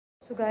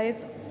So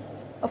guys,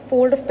 a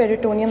fold of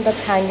peritoneum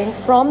that's hanging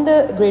from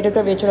the greater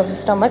curvature of the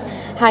stomach,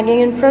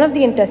 hanging in front of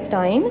the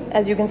intestine.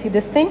 As you can see,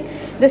 this thing,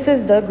 this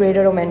is the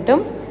greater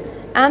omentum,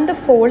 and the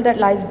fold that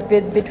lies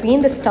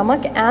between the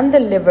stomach and the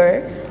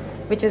liver,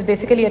 which is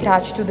basically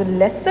attached to the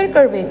lesser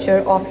curvature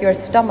of your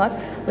stomach,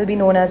 will be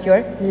known as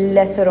your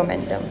lesser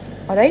omentum.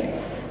 All right,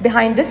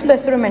 behind this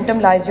lesser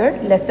omentum lies your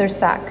lesser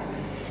sac.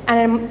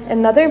 And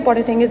another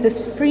important thing is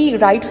this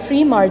right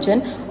free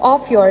margin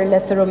of your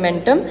lesser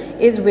omentum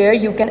is where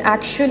you can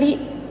actually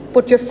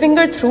put your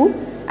finger through,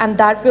 and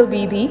that will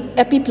be the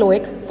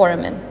epiploic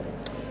foramen.